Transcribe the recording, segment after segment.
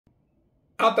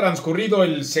Ha transcurrido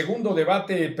el segundo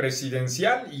debate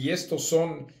presidencial y estos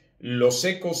son los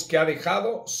ecos que ha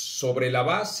dejado sobre la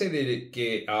base de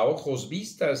que a ojos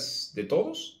vistas de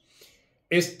todos,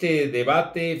 este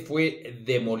debate fue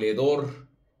demoledor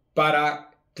para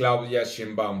Claudia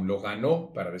Sheinbaum. Lo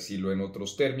ganó, para decirlo en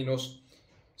otros términos,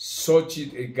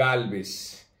 Xochitl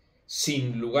Gálvez.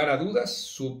 Sin lugar a dudas,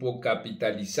 supo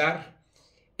capitalizar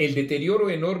el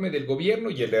deterioro enorme del gobierno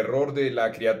y el error de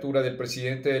la criatura del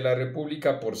presidente de la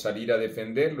República por salir a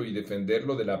defenderlo y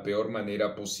defenderlo de la peor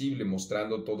manera posible,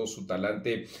 mostrando todo su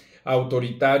talante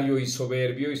autoritario y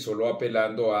soberbio y solo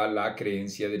apelando a la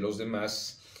creencia de los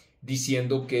demás,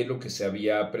 diciendo que lo que se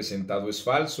había presentado es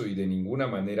falso y de ninguna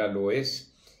manera lo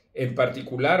es. En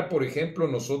particular, por ejemplo,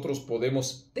 nosotros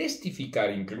podemos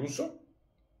testificar incluso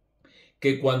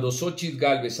que cuando Xochitl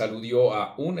Gálvez aludió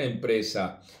a una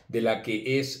empresa de la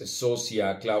que es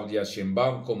socia Claudia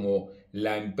Sheinbaum como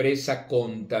la empresa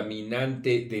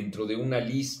contaminante dentro de una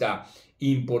lista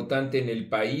importante en el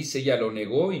país, ella lo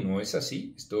negó y no es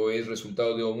así. Esto es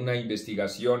resultado de una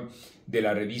investigación de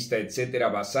la revista Etcétera,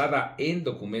 basada en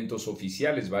documentos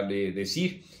oficiales, vale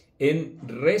decir, en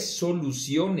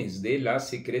resoluciones de la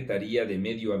Secretaría de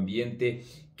Medio Ambiente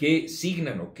que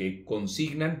signan o que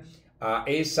consignan a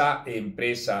esa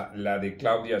empresa, la de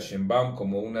Claudia Sheinbaum,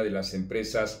 como una de las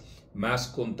empresas más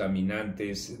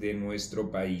contaminantes de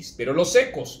nuestro país. Pero los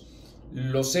ecos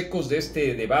de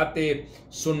este debate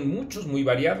son muchos, muy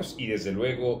variados y desde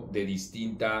luego de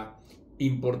distinta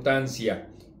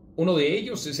importancia. Uno de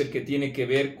ellos es el que tiene que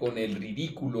ver con el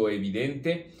ridículo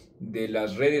evidente de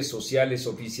las redes sociales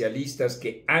oficialistas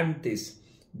que antes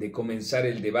de comenzar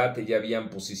el debate ya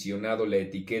habían posicionado la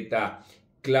etiqueta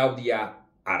Claudia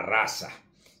arrasa.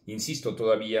 Insisto,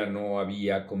 todavía no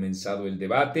había comenzado el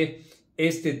debate.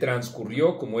 Este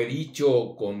transcurrió, como he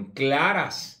dicho, con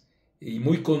claras y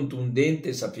muy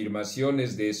contundentes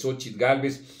afirmaciones de Xochitl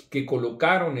Gálvez que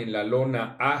colocaron en la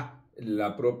lona a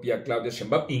la propia Claudia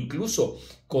Sheinbaum, incluso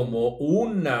como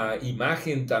una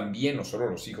imagen también, no solo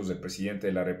los hijos del presidente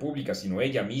de la República, sino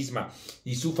ella misma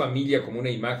y su familia como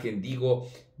una imagen, digo,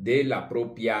 de la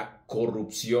propia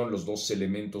corrupción. Los dos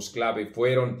elementos clave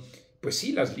fueron, pues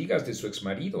sí, las ligas de su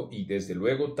exmarido y desde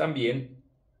luego también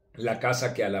la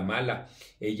casa que a la mala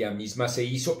ella misma se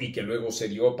hizo y que luego se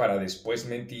dio para después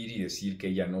mentir y decir que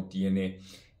ella no tiene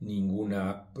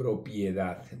ninguna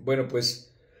propiedad. Bueno, pues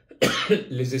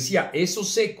les decía,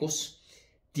 esos ecos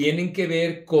tienen que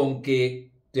ver con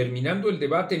que terminando el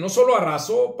debate no solo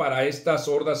arrasó para estas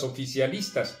hordas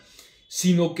oficialistas,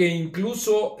 sino que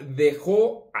incluso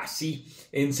dejó así,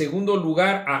 en segundo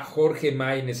lugar, a Jorge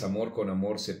Maínez. Amor con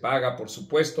amor se paga, por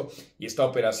supuesto, y esta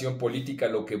operación política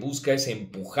lo que busca es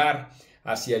empujar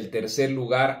hacia el tercer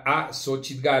lugar a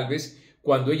Xochitl Gálvez,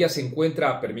 cuando ella se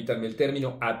encuentra, permítanme el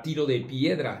término, a tiro de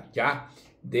piedra ya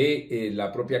de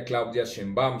la propia Claudia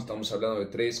Sheinbaum. Estamos hablando de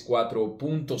 3, 4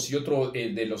 puntos, y otro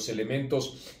de los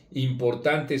elementos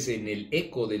importantes en el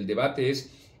eco del debate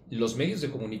es los medios de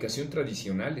comunicación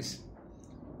tradicionales.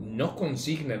 No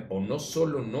consignan, o no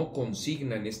solo no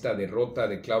consignan esta derrota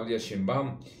de Claudia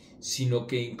Sheinbaum, sino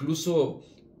que incluso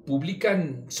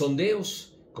publican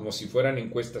sondeos como si fueran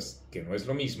encuestas, que no es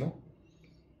lo mismo,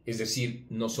 es decir,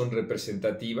 no son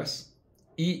representativas,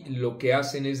 y lo que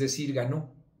hacen es decir,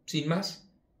 ganó, sin más.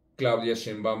 Claudia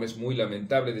Sheinbaum. Es muy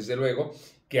lamentable, desde luego,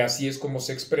 que así es como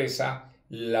se expresa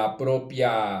la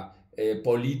propia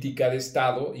política de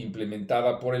Estado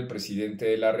implementada por el presidente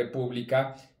de la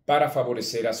República para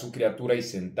favorecer a su criatura y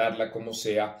sentarla como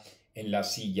sea en la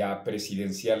silla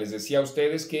presidencial. Les decía a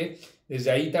ustedes que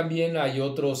desde ahí también hay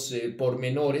otros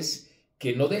pormenores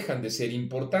que no dejan de ser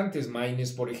importantes.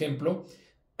 Maínez, por ejemplo,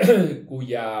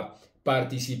 cuya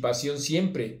participación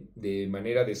siempre de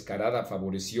manera descarada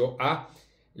favoreció a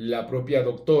la propia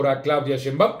doctora Claudia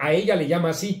Sheinbaum. A ella le llama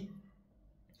así,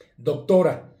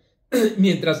 doctora,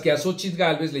 mientras que a Xochitl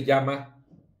Gálvez le llama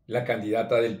la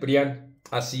candidata del PRIAN.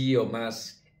 Así o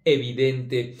más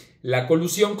evidente la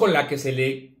colusión con la que se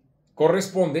le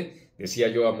corresponde, decía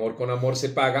yo, amor con amor se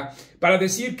paga, para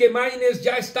decir que Maínez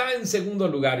ya está en segundo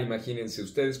lugar. Imagínense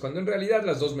ustedes, cuando en realidad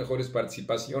las dos mejores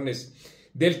participaciones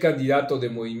del candidato de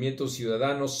Movimiento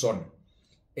Ciudadano son,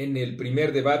 en el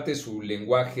primer debate, su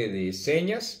lenguaje de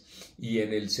señas, y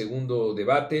en el segundo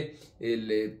debate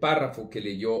el párrafo que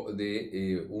leyó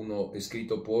de uno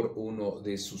escrito por uno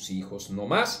de sus hijos. No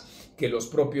más que los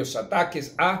propios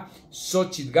ataques a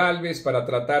Xochitl Gálvez para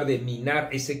tratar de minar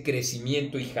ese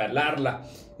crecimiento y jalarla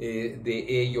de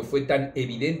ello. Fue tan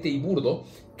evidente y burdo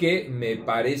que me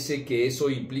parece que eso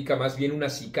implica más bien un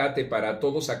acicate para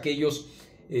todos aquellos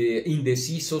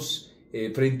indecisos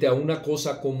frente a una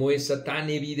cosa como esa tan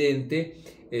evidente,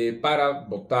 para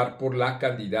votar por la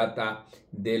candidata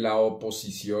de la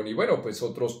oposición. Y bueno, pues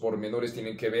otros pormenores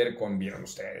tienen que ver con, vieron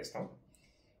ustedes, ¿no?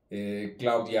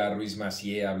 Claudia Ruiz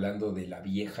Massieu hablando de la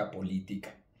vieja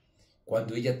política,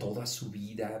 cuando ella toda su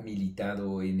vida ha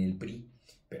militado en el PRI,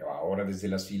 pero ahora desde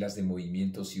las filas de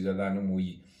Movimiento Ciudadano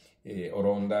muy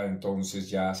oronda, entonces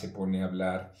ya se pone a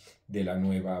hablar de la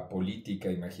nueva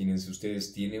política. Imagínense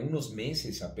ustedes, tiene unos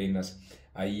meses apenas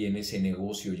ahí en ese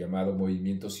negocio llamado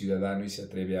Movimiento Ciudadano y se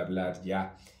atreve a hablar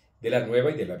ya de la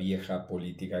nueva y de la vieja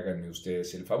política. Háganme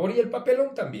ustedes el favor. Y el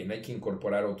papelón también, hay que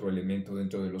incorporar otro elemento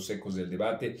dentro de los ecos del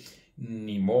debate,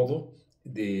 ni modo,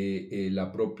 de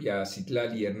la propia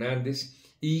Citlalli Hernández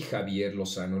y Javier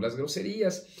Lozano. Las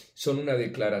groserías son una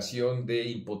declaración de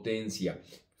impotencia,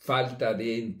 falta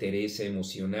de interés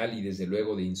emocional y desde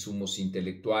luego de insumos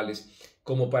intelectuales,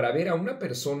 como para ver a una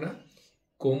persona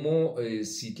como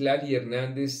Citlalli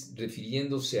Hernández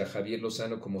refiriéndose a Javier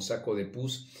Lozano como saco de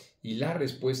pus, y la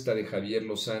respuesta de Javier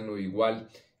Lozano igual,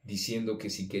 diciendo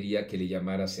que si quería que le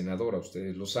llamara senadora,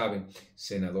 ustedes lo saben,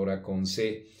 senadora con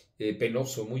C.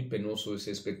 Penoso, muy penoso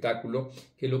ese espectáculo,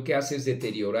 que lo que hace es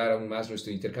deteriorar aún más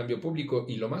nuestro intercambio público,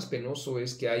 y lo más penoso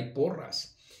es que hay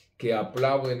porras que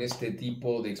aplauden este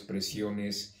tipo de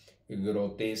expresiones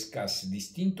grotescas.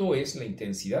 Distinto es la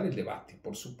intensidad del debate,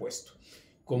 por supuesto,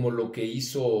 como lo que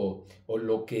hizo o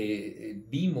lo que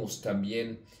vimos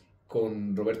también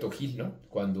con Roberto Gil, ¿no?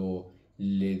 Cuando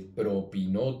le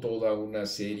propinó toda una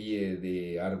serie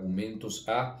de argumentos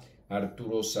a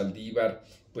Arturo Saldívar,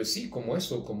 pues sí, como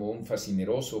eso, como un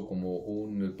fascineroso, como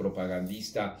un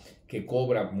propagandista que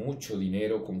cobra mucho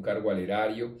dinero con cargo al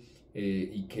erario,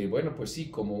 y que, bueno, pues sí,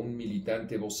 como un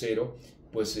militante vocero,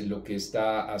 pues lo que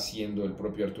está haciendo el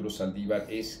propio Arturo Saldívar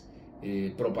es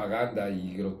propaganda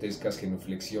y grotescas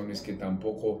genuflexiones que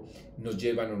tampoco nos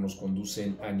llevan o nos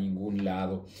conducen a ningún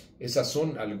lado. Esas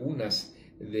son algunas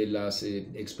de las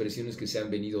expresiones que se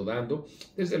han venido dando.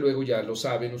 Desde luego ya lo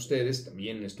saben ustedes,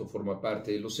 también esto forma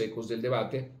parte de los ecos del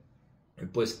debate,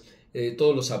 pues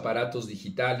todos los aparatos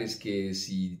digitales que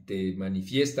si te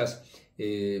manifiestas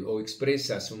o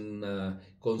expresas una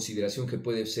consideración que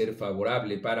puede ser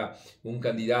favorable para un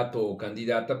candidato o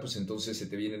candidata, pues entonces se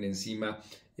te vienen encima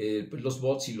pues los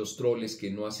bots y los troles que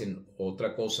no hacen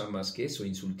otra cosa más que eso,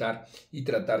 insultar y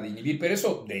tratar de inhibir. Pero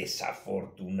eso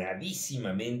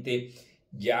desafortunadísimamente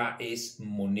ya es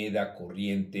moneda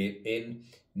corriente en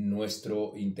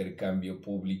nuestro intercambio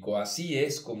público. Así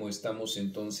es como estamos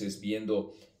entonces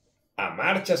viendo a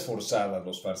marchas forzadas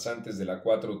los farsantes de la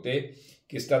 4T,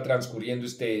 que está transcurriendo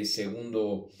este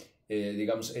segundo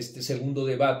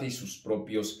debate y sus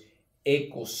propios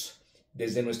ecos.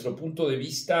 Desde nuestro punto de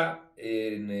vista,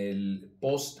 en el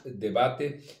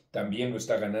post-debate también lo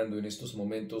está ganando en estos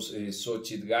momentos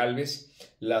Xóchitl Gálvez.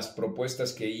 Las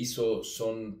propuestas que hizo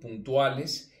son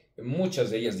puntuales, muchas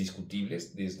de ellas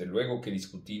discutibles, desde luego que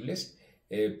discutibles,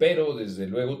 pero desde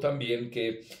luego también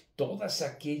que todas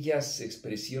aquellas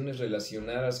expresiones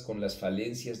relacionadas con las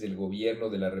falencias del gobierno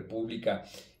de la República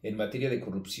en materia de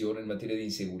corrupción, en materia de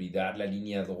inseguridad, la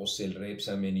línea 12, el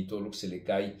Repsamen y todo lo que se le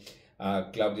cae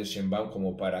a Claudia Sheinbaum,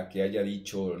 como para que haya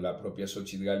dicho la propia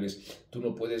Xóchitl Gálvez, tú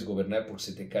no puedes gobernar porque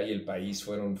se te cae el país.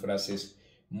 Fueron frases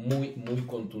muy, muy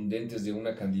contundentes de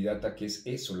una candidata que es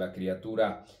eso, la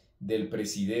criatura del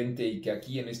presidente, y que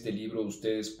aquí en este libro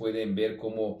ustedes pueden ver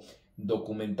cómo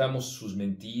documentamos sus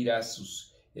mentiras,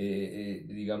 sus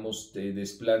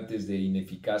desplantes de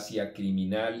ineficacia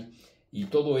criminal y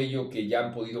todo ello que ya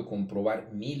han podido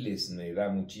comprobar miles, me da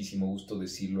muchísimo gusto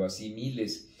decirlo así,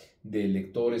 miles de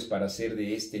lectores para hacer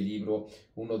de este libro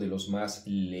uno de los más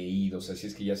leídos. Así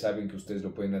es que ya saben que ustedes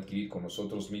lo pueden adquirir con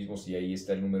nosotros mismos y ahí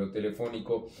está el número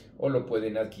telefónico, o lo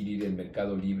pueden adquirir en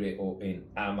Mercado Libre o en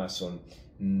Amazon.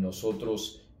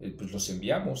 Nosotros pues los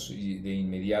enviamos de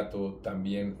inmediato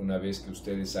también una vez que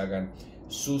ustedes hagan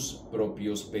sus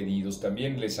propios pedidos.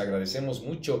 También les agradecemos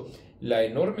mucho la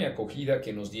enorme acogida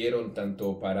que nos dieron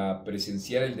tanto para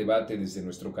presenciar el debate desde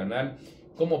nuestro canal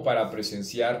como para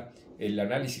presenciar el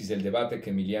análisis del debate que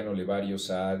Emiliano Levario,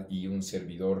 Saad y un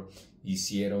servidor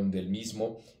hicieron del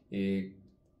mismo,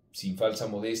 sin falsa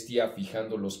modestia,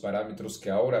 fijando los parámetros que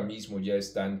ahora mismo ya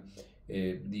están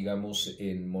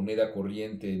en moneda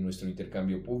corriente en nuestro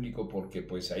intercambio público, porque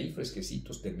pues ahí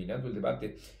fresquecitos, terminando el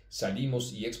debate,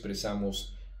 salimos y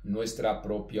expresamos nuestra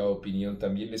propia opinión.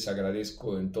 También les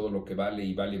agradezco en todo lo que vale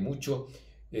y vale mucho,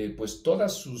 pues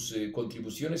todas sus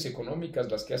contribuciones económicas,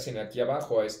 las que hacen aquí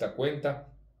abajo a esta cuenta,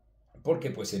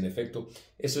 porque pues en efecto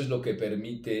eso es lo que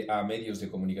permite a medios de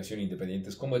comunicación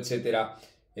independientes como etcétera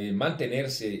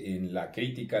mantenerse en la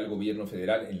crítica al gobierno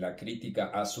federal, en la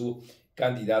crítica a su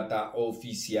candidata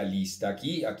oficialista.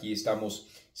 Aquí estamos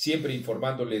siempre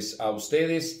informándoles a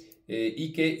ustedes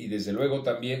y desde luego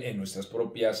también en nuestras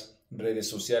propias redes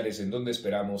sociales, en donde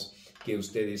esperamos que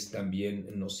ustedes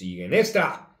también nos siguen.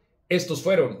 Estos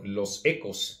fueron los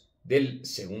ecos del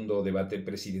segundo debate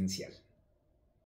presidencial.